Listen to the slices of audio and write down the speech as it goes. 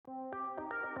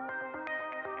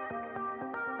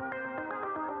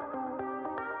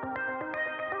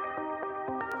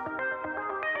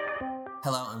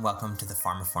Hello and welcome to the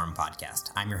pharmaphorum podcast.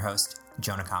 I'm your host,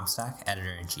 Jonah Comstock,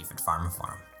 editor-in-chief at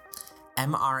pharmaphorum.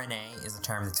 mRNA is a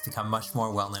term that's become much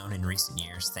more well-known in recent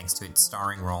years thanks to its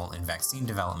starring role in vaccine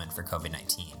development for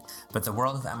COVID-19. But the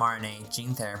world of mRNA,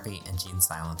 gene therapy, and gene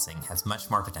silencing has much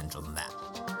more potential than that.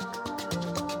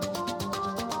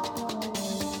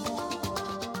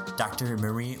 Dr.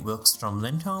 Marie Wikström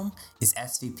Lindholm is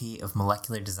SVP of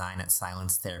Molecular Design at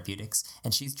Silence Therapeutics,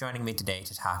 and she's joining me today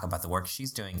to talk about the work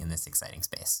she's doing in this exciting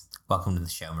space. Welcome to the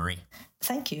show, Marie.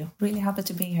 Thank you. Really happy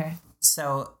to be here.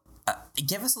 So,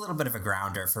 give us a little bit of a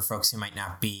grounder for folks who might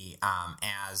not be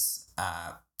as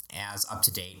up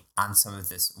to date on some of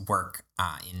this work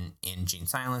in gene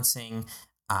silencing.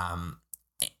 Tell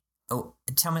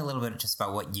me a little bit just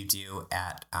about what you do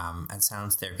at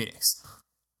Silence Therapeutics.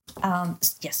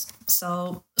 Yes.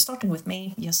 So starting with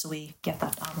me, just so we get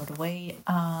that out of the way.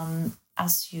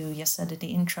 As you just said in the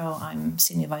intro, I'm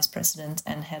Senior Vice President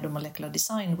and Head of Molecular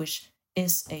Design, which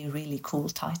is a really cool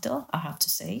title, I have to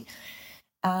say.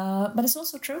 But it's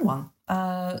also a true one.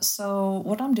 So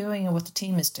what I'm doing and what the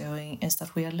team is doing is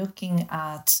that we are looking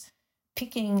at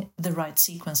picking the right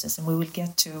sequences, and we will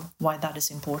get to why that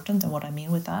is important and what I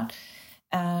mean with that.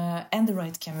 And the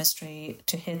right chemistry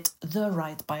to hit the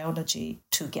right biology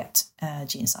to get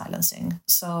gene silencing.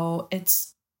 So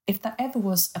if there ever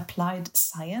was applied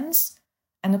science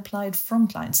and applied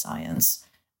frontline science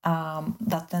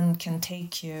that then can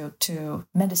take you to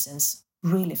medicines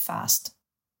really fast,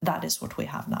 that is what we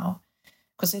have now.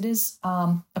 Because it is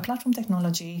a platform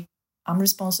technology. I'm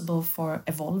responsible for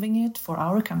evolving it for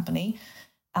our company.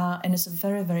 And it's a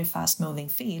very, very fast-moving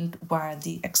field where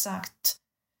the exact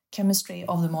chemistry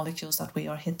of the molecules that we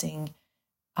are hitting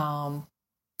to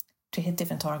hit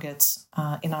different targets,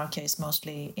 in our case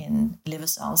mostly in liver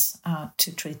cells,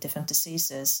 to treat different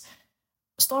diseases,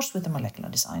 starts with the molecular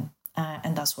design,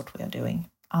 and that's what we are doing.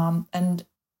 And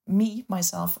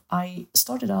myself, I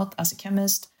started out as a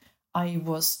chemist. I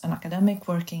was an academic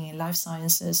working in life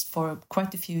sciences for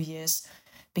quite a few years,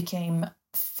 came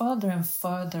further and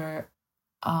further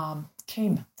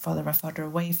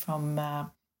away from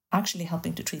actually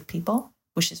helping to treat people,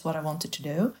 which is what I wanted to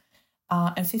do.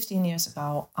 And 15 years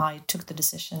ago, I took the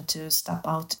decision to step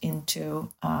out into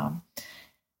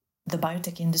the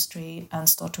biotech industry and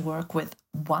start to work with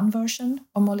one version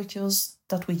of molecules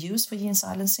that we use for gene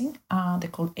silencing.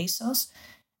 They're called ASOs.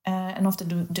 And after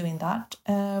doing that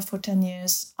for 10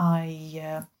 years,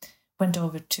 I went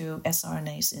over to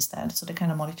sRNAs instead. So the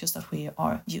kind of molecules that we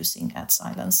are using at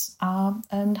Silence,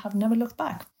 and have never looked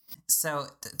back. So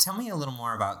tell me a little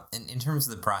more about, in terms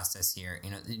of the process here,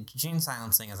 gene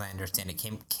silencing, as I understand it,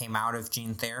 came out of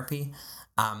gene therapy.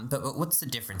 But what's the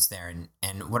difference there,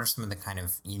 and what are some of the kind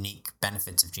of unique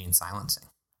benefits of gene silencing?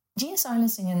 Gene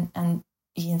silencing and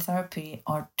gene therapy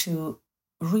are two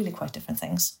really quite different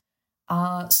things.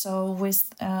 So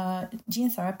with gene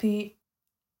therapy,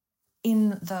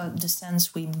 in the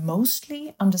sense we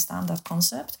mostly understand that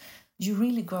concept, you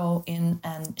really go in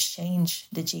and change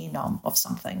the genome of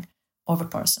something, of a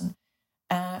person.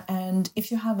 And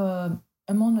if you have a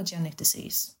monogenic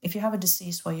disease, if you have a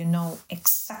disease where you know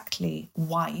exactly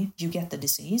why you get the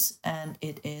disease and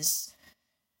it is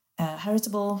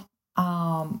heritable,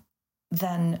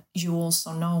 then you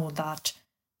also know that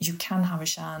you can have a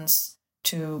chance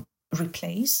to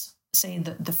replace, say,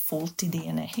 the faulty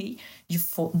DNA,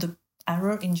 the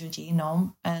error in your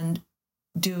genome, and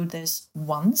do this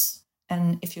once.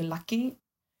 And if you're lucky,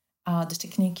 the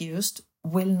technique used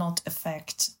will not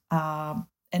affect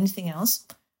anything else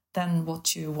than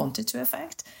what you want it to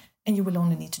affect, and you will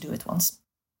only need to do it once.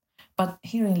 But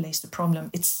herein lays the problem.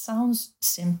 It sounds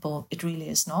simple, it really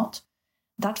is not.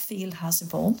 That field has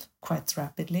evolved quite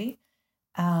rapidly.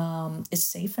 It's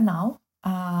safer now,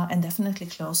 and definitely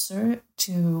closer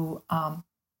to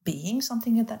being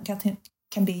something that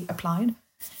can be applied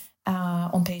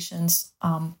on patients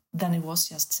than it was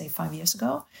just, say, 5 years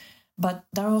ago. But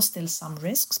there are still some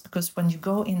risks, because when you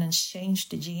go in and change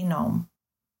the genome,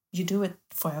 you do it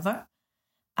forever.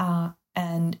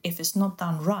 And if it's not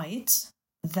done right,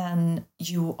 then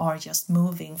you are just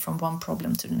moving from one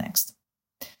problem to the next.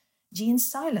 Gene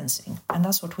silencing, and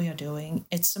that's what we are doing,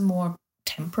 it's a more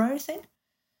temporary thing.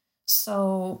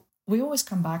 So we always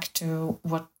come back to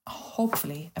what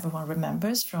hopefully everyone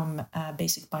remembers from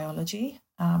basic biology,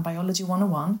 Biology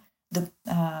 101, the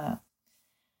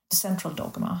central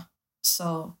dogma.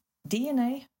 So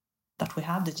DNA that we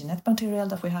have, the genetic material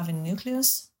that we have in the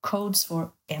nucleus, codes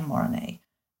for mRNA.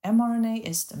 mRNA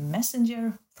is the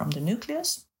messenger from the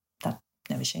nucleus that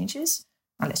never changes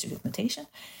unless you get mutation,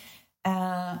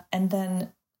 and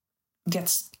then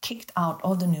gets kicked out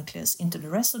of the nucleus into the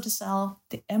rest of the cell.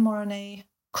 The mRNA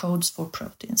codes for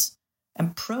proteins,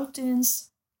 and proteins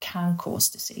can cause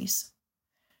disease.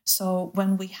 So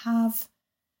when we have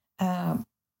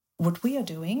what we are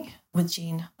doing with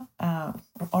gene or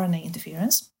RNA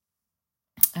interference,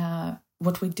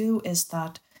 what we do is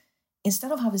that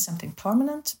instead of having something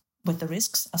permanent with the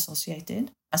risks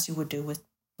associated, as you would do with,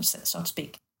 so to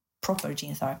speak, proper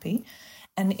gene therapy,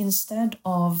 and instead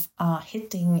of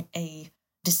hitting a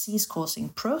disease-causing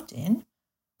protein,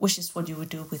 which is what you would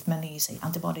do with many, say,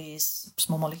 antibodies,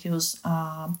 small molecules,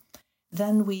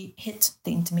 then we hit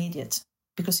the intermediate.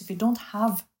 Because if you don't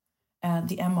have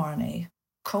the mRNA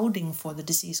coding for the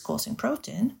disease-causing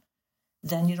protein,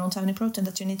 then you don't have any protein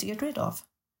that you need to get rid of.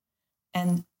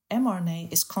 And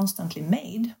mRNA is constantly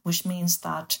made, which means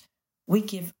that we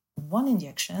give one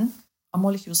injection, a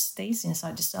molecule stays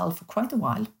inside the cell for quite a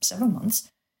while, several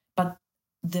months, but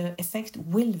the effect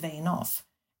will wane off.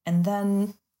 And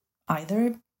then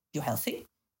either you're healthy,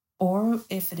 or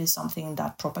if it is something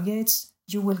that propagates,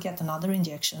 you will get another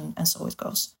injection, and so it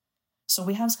goes. So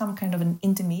we have some kind of an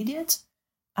intermediate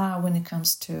when it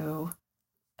comes to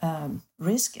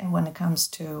risk and when it comes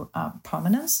to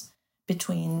permanence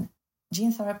between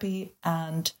gene therapy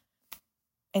and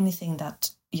anything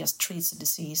that just treats a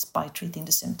disease by treating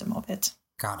the symptom of it.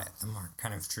 Got it. The more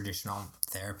kind of traditional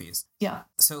therapies. Yeah.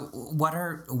 So what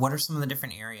are some of the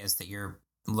different areas that you're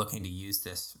looking to use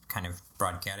this kind of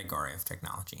broad category of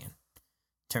technology in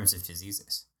terms of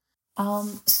diseases?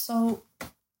 So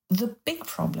the big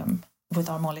problem with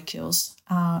our molecules,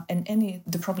 and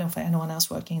the problem for anyone else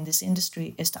working in this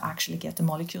industry, is to actually get the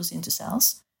molecules into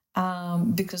cells,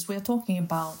 because we are talking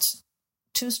about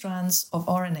 2 strands of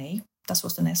RNA, that's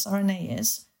what an siRNA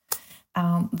is,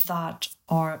 that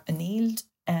are annealed,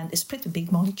 and it's a pretty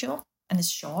big molecule, and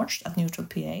it's charged at neutral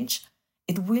pH.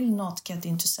 It will not get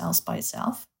into cells by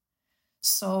itself.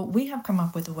 So we have come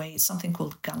up with a way, something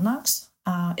called GalNAcs.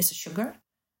 It's a sugar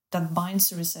that binds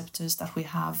the receptors that we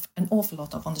have an awful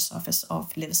lot of on the surface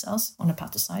of liver cells, on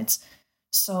hepatocytes.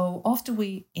 So after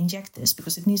we inject this,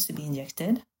 because it needs to be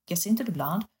injected, gets into the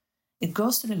blood, it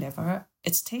goes to the liver,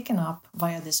 it's taken up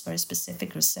via this very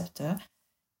specific receptor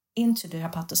into the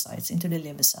hepatocytes, into the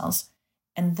liver cells,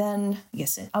 and then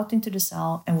gets it out into the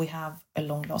cell, and we have a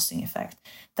long-lasting effect.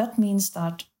 That means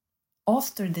that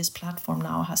after this platform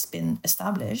now has been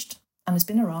established, and it's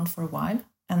been around for a while,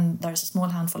 and there's a small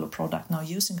handful of product now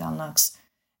using GalNAcs,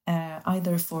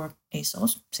 either for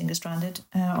ASOs, single-stranded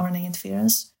RNA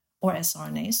interference, or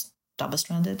siRNAs,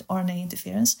 double-stranded RNA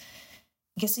interference,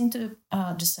 gets into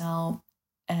the cell,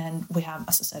 and we have,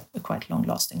 as I said, a quite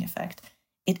long-lasting effect.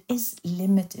 It is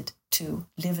limited to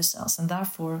liver cells, and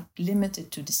therefore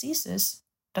limited to diseases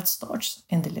that starts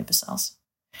in the liver cells.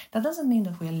 That doesn't mean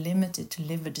that we are limited to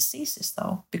liver diseases,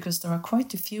 though, because there are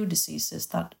quite a few diseases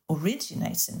that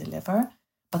originates in the liver,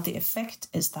 but the effect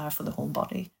is there for the whole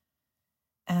body.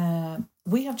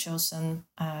 We have chosen,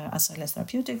 at Silence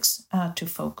Therapeutics, to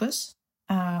focus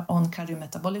on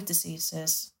cardiometabolic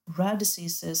diseases, rare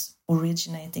diseases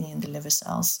originating in the liver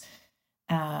cells,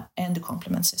 and the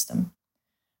complement system.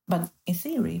 But in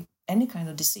theory, any kind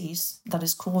of disease that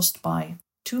is caused by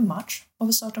too much of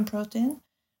a certain protein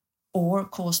or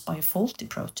caused by a faulty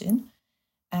protein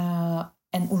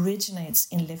and originates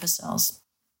in liver cells,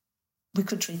 we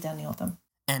could treat any of them.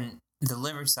 And the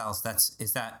liver cells,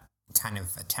 is that kind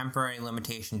of a temporary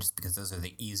limitation just because those are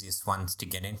the easiest ones to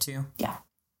get into? Yeah,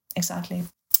 exactly.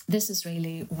 This is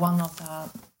really one of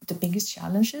the biggest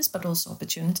challenges, but also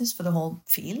opportunities for the whole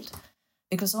field.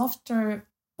 Because after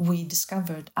we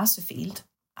discovered as a field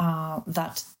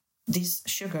that these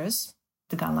sugars,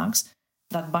 the GalNAcs,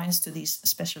 that binds to these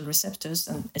special receptors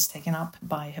and is taken up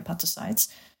by hepatocytes,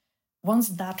 once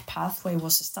that pathway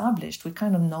was established, we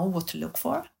kind of know what to look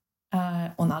for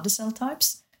on other cell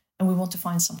types, and we want to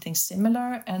find something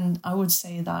similar. And I would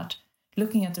say that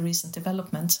looking at the recent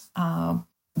development,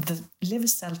 the liver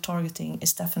cell targeting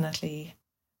is definitely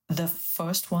the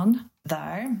first one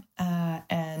there,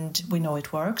 and we know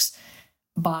it works.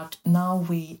 But now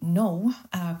we know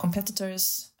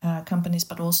competitors, companies,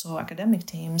 but also academic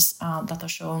teams that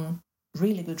have shown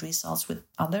really good results with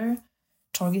other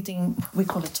targeting, we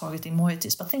call it targeting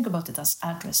moieties, but think about it as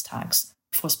address tags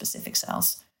for specific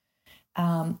cells.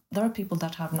 There are people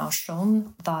that have now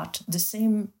shown that the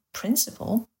same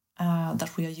principle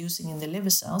that we are using in the liver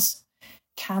cells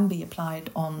can be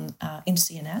applied on in the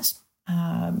CNS.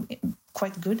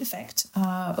 Quite good effect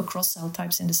across cell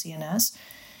types in the CNS.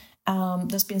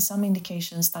 There's been some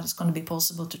indications that it's going to be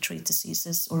possible to treat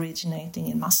diseases originating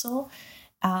in muscle,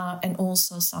 and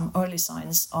also some early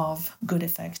signs of good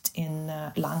effect in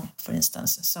lung, for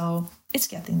instance. So it's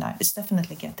getting there. It's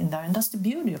definitely getting there. And that's the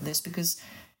beauty of this, because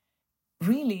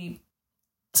really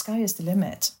sky is the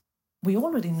limit. We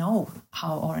already know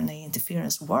how RNA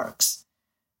interference works.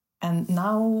 And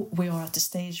now we are at the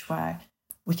stage where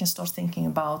we can start thinking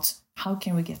about how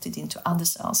can we get it into other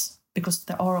cells? Because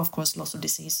there are, of course, lots of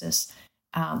diseases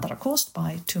that are caused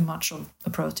by too much of a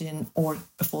protein or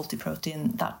a faulty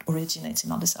protein that originates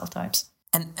in other cell types.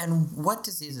 And what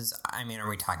diseases, are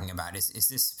we talking about? Is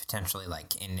this potentially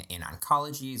like in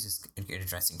oncology? Is this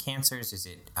addressing cancers? Is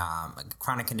it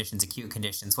chronic conditions, acute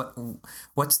conditions?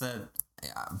 What's the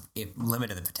limit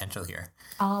of the potential here?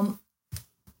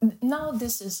 Now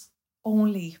this is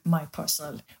only my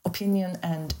personal opinion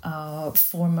and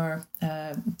former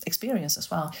experience as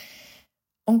well.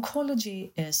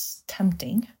 Oncology is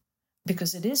tempting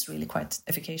because it is really quite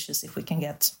efficacious if we can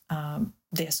get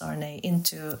the siRNA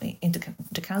into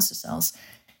the cancer cells.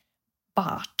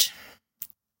 But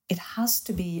it has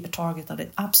to be a target that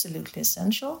is absolutely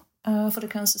essential for the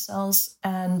cancer cells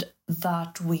and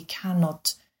that we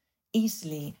cannot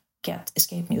easily get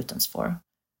escape mutants for.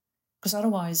 Because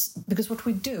otherwise, because what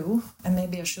we do, and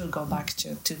maybe I should go back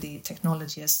to the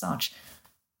technology as such,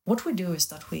 what we do is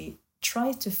that we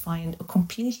try to find a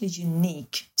completely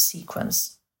unique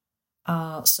sequence.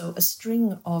 So a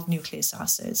string of nucleic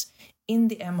acids in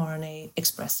the mRNA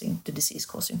expressing the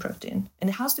disease-causing protein. And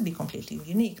it has to be completely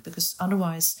unique because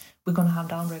otherwise we're going to have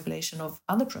downregulation of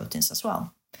other proteins as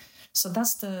well. So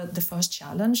that's the first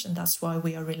challenge, and that's why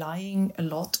we are relying a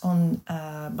lot on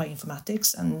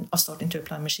bioinformatics and are starting to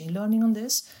apply machine learning on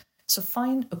this. So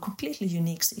find a completely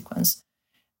unique sequence.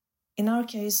 In our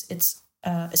case, it's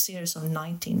a series of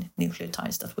 19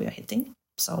 nucleotides that we are hitting.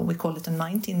 So we call it a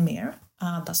 19-mer.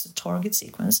 That's the target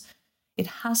sequence. It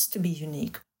has to be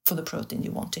unique for the protein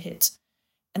you want to hit.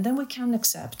 And then we can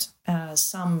accept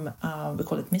some, we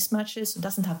call it mismatches. It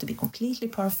doesn't have to be completely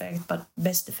perfect, but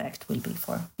best effect will be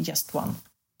for just one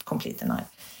complete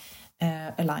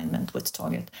alignment with the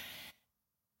target.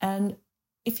 And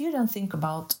if you then think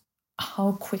about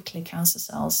how quickly cancer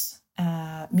cells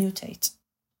mutate,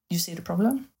 you see the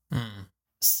problem?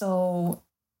 So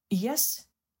yes,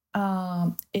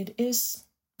 it is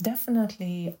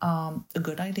definitely a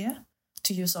good idea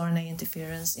to use RNA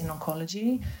interference in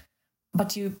oncology,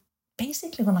 but you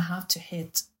basically going to have to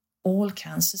hit all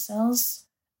cancer cells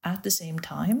at the same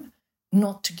time,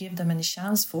 not to give them any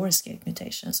chance for escape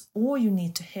mutations. Or you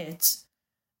need to hit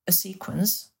a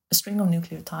sequence, a string of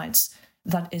nucleotides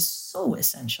that is so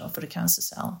essential for the cancer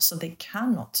cell, so they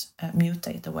cannot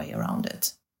mutate their way around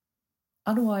it.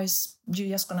 Otherwise, you're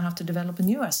just going to have to develop a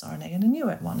new siRNA and a new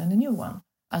one and a new one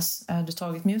as the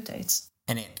target mutates.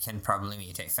 And it can probably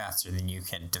mutate faster than you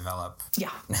can develop.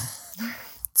 Yeah.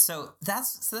 So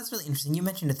that's really interesting. You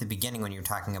mentioned at the beginning when you were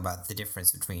talking about the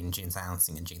difference between gene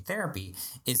silencing and gene therapy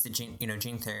is that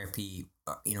gene therapy.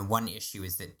 One issue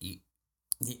is that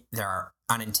there are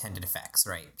unintended effects,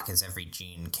 right? Because every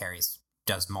gene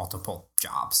does multiple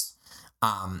jobs.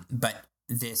 But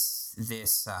this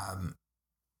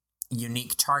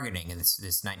unique targeting,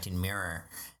 this 19-mer,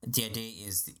 the idea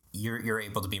is that you're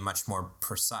able to be much more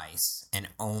precise and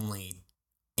only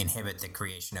inhibit the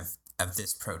creation of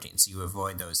this protein, so you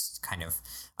avoid those kind of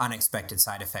unexpected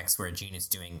side effects where a gene is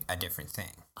doing a different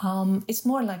thing. It's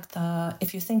more like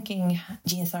if you're thinking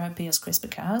gene therapy as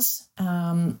CRISPR-Cas,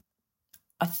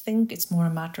 I think it's more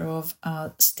a matter of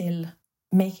still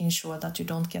making sure that you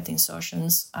don't get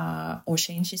insertions or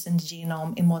changes in the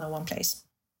genome in more than one place.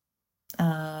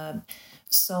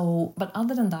 But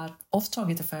other than that,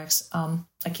 off-target effects,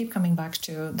 I keep coming back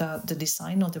to the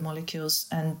design of the molecules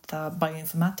and the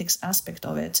bioinformatics aspect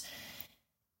of it.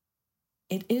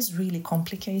 It is really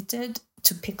complicated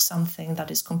to pick something that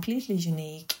is completely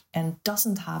unique and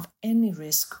doesn't have any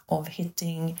risk of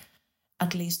hitting,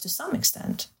 at least to some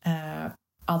extent,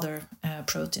 other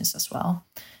proteins as well.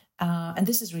 And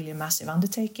this is really a massive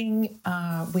undertaking.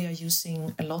 We are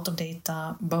using a lot of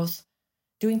data, both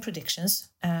doing predictions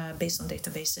based on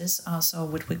databases, so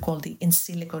what we call the in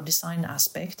silico design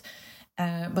aspect.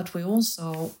 But we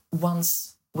also,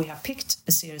 once we have picked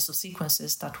a series of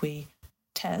sequences that we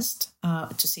test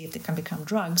to see if they can become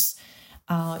drugs,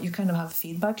 you kind of have a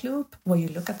feedback loop where you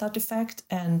look at that effect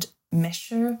and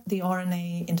measure the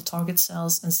RNA in the target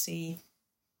cells and see,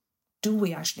 do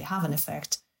we actually have an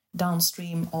effect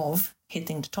downstream of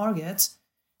hitting the target?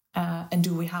 And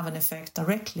do we have an effect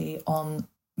directly on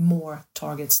more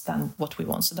targets than what we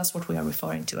want? So that's what we are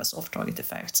referring to as off-target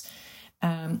effects.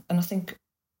 And I think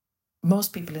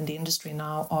most people in the industry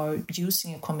now are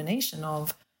using a combination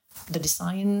of the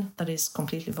design that is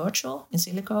completely virtual in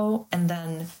silico and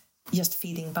then just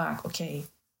feeding back, okay,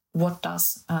 what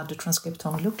does the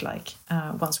transcriptome look like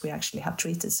once we actually have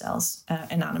treated cells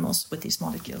and animals with these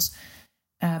molecules?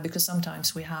 because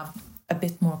sometimes we have a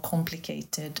bit more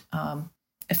complicated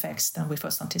effects than we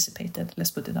first anticipated.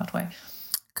 Let's put it that way.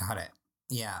 Got it.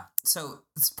 Yeah. So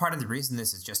it's part of the reason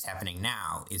this is just happening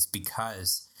now is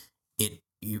because it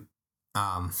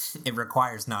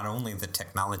requires not only the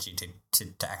technology to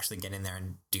actually get in there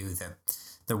and do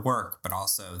the work, but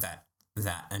also that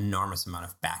enormous amount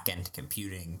of back-end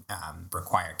computing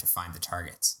required to find the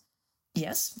targets.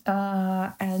 Yes,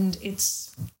 and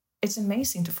it's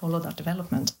amazing to follow that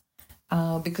development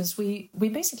because we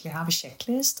basically have a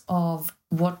checklist of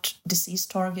what disease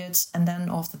targets, and then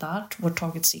after that, what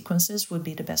target sequences would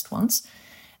be the best ones.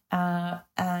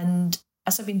 And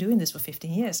as I've been doing this for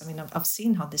 15 years, I mean, I've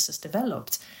seen how this has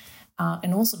developed.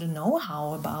 And also the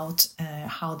know-how about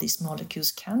how these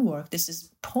molecules can work. This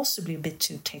is possibly a bit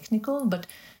too technical, but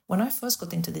when I first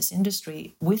got into this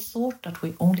industry, we thought that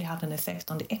we only had an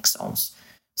effect on the exons.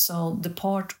 So the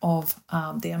part of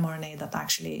the mRNA that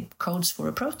actually codes for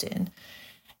a protein.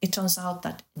 It turns out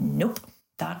that nope,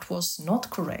 that was not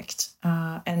correct.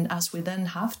 And as we then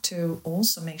have to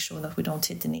also make sure that we don't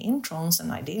hit any introns,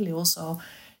 and ideally also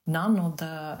none of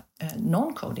the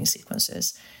non-coding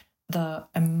sequences, the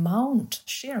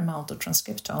sheer amount of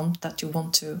transcriptome that you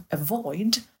want to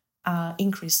avoid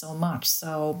increase so much.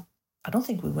 So I don't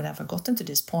think we would have ever gotten to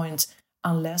this point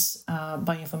unless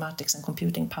bioinformatics and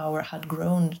computing power had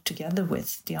grown together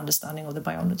with the understanding of the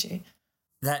biology.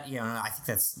 That, I think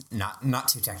that's not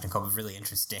too technical, but really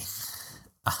interesting.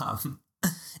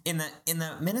 In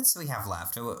the minutes we have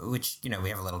left, which, we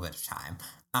have a little bit of time,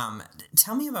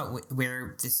 tell me about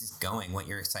where this is going, what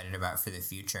you're excited about for the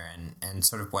future, and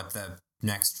sort of what the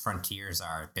next frontiers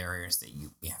are, barriers that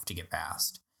you have to get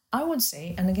past. I would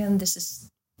say, and again, this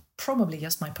is probably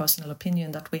just my personal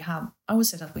opinion, that I would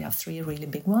say that we have three really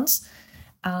big ones,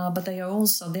 but they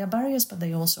are barriers, but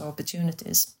they are also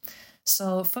opportunities.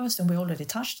 So first, and we already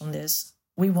touched on this,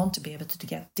 we want to be able to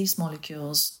get these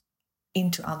molecules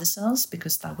into other cells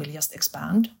because that will just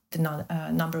expand the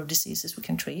number of diseases we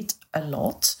can treat a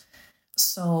lot.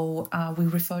 So we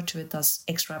refer to it as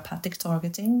extrahepatic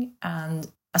targeting.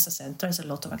 And as I said, there's a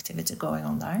lot of activity going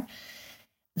on there.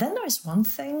 Then there is one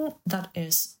thing that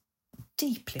is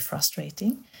deeply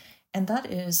frustrating, and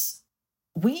that is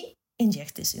we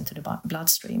inject this into the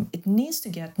bloodstream. It needs to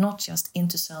get not just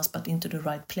into cells, but into the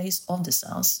right place of the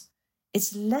cells.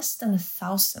 It's less than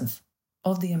 1,000th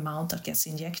of the amount that gets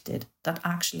injected that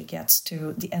actually gets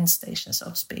to the end station, so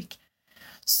to speak.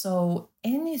 So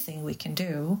anything we can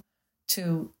do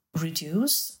to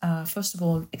reduce, first of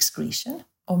all, excretion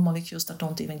of molecules that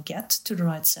don't even get to the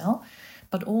right cell,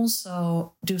 but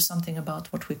also do something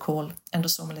about what we call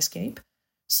endosomal escape.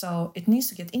 So it needs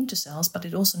to get into cells, but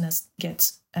it also needs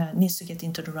to get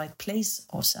into the right place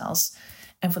of cells.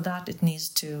 And for that, it needs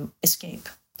to escape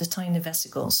the tiny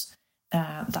vesicles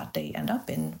that they end up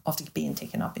in after being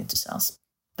taken up into cells.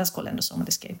 That's called endosomal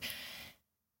escape.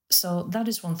 So that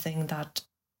is one thing that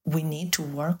we need to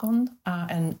work on,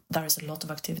 and there is a lot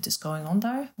of activities going on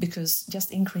there, because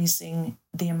just increasing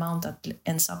the amount that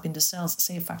ends up in the cells,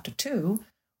 say a factor 2,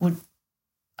 would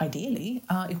ideally,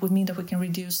 it would mean that we can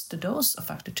reduce the dose of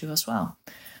factor 2 as well.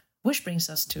 Which brings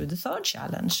us to the third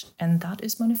challenge, and that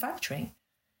is manufacturing.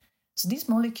 So these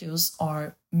molecules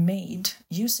are made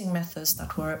using methods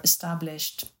that were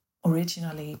established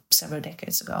originally several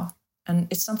decades ago. And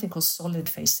it's something called solid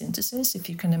phase synthesis. If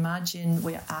you can imagine,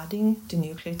 we are adding the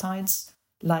nucleotides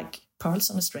like pearls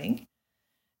on a string.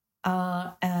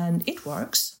 And it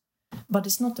works, but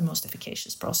it's not the most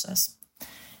efficacious process.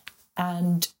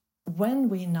 And when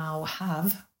we now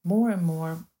have more and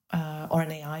more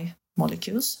RNAi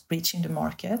molecules reaching the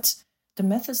market, the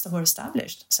methods that were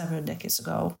established several decades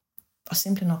ago are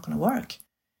simply not going to work.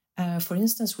 For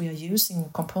instance, we are using a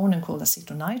component called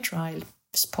acetonitrile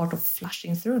as part of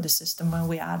flushing through the system. When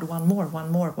we add one more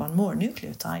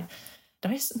nucleotide,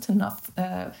 there isn't enough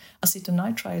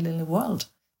acetonitrile in the world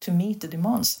to meet the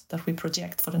demands that we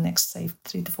project for the next, say,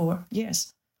 3 to 4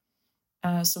 years.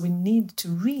 So we need to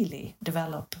really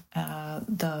develop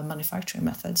the manufacturing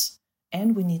methods,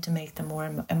 and we need to make them more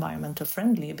environmental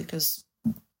friendly, because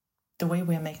the way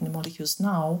we are making the molecules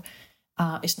now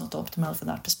is not optimal for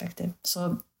that perspective.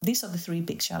 So these are the three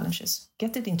big challenges.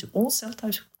 Get it into all cell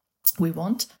types we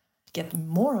want, get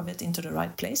more of it into the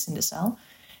right place in the cell,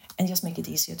 and just make it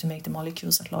easier to make the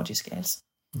molecules at larger scales.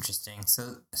 Interesting.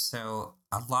 So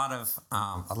a lot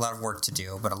of work to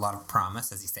do, but a lot of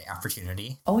promise, as you say,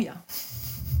 opportunity. Oh yeah.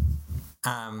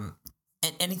 And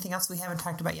anything else we haven't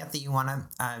talked about yet that you want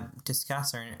to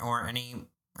discuss, or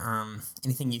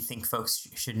anything you think folks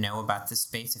should know about this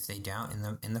space if they don't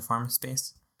in the pharma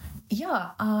space?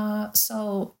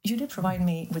 So you did provide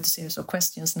me with a series of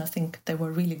questions, and I think they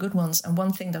were really good ones. And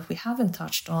one thing that we haven't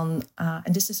touched on,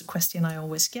 and this is a question I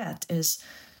always get, is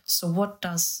so what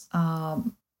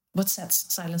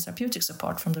sets Silence Therapeutics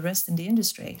apart from the rest in the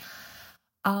industry?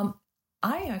 I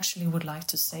actually would like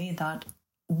to say that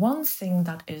one thing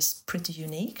that is pretty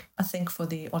unique, I think, for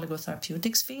the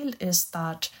oligotherapeutics field is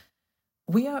that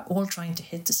we are all trying to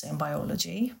hit the same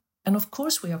biology. And of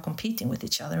course, we are competing with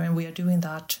each other, and we are doing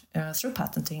that through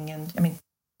patenting and,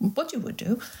 what you would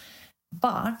do.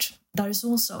 But there is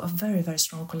also a very, very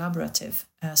strong collaborative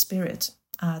spirit.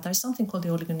 There's something called the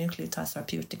Oligonucleotide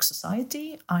Therapeutic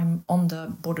Society. I'm on the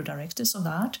board of directors of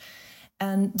that.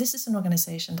 And this is an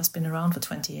organization that's been around for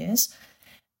 20 years.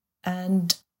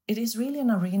 And it is really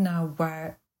an arena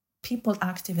where people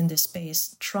active in this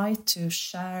space try to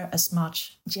share as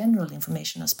much general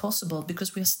information as possible,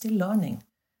 because we are still learning.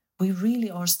 We really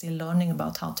are still learning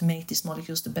about how to make these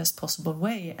molecules the best possible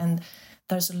way. And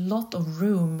there's a lot of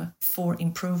room for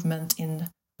improvement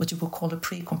in what you would call a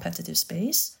pre-competitive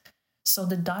space. So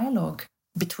the dialogue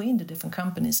between the different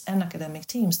companies and academic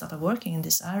teams that are working in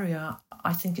this area,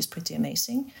 I think, is pretty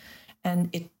amazing.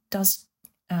 And it does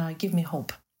give me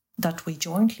hope that we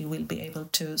jointly will be able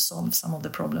to solve some of the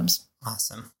problems.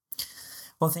 Awesome.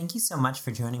 Well, thank you so much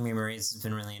for joining me, Marie. This has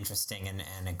been really interesting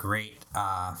and a great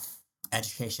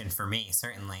education for me,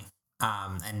 certainly.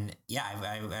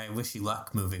 I wish you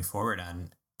luck moving forward in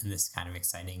this kind of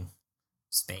exciting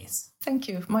space. Thank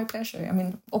you. My pleasure.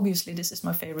 Obviously, this is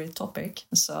my favorite topic.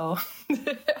 So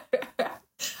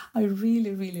I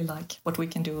really, really like what we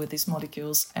can do with these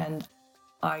molecules. And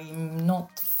I'm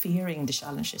not fearing the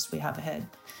challenges we have ahead,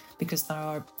 because there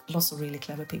are lots of really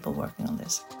clever people working on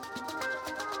this.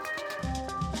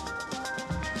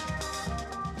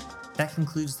 That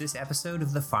concludes this episode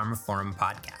of the pharmaphorum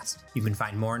podcast. You can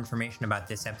find more information about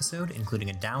this episode,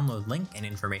 including a download link and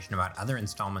information about other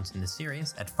installments in the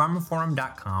series, at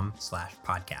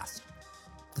pharmaphorum.com/podcast.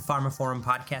 The pharmaphorum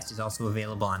podcast is also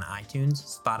available on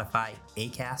iTunes, Spotify,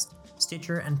 Acast,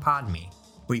 Stitcher, and Podme,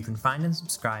 where you can find and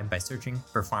subscribe by searching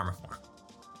for pharmaphorum.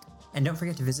 And don't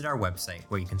forget to visit our website,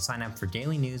 where you can sign up for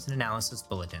daily news and analysis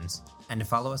bulletins, and to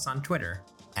follow us on Twitter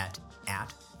at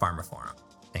pharmaphorum.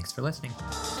 Thanks for listening.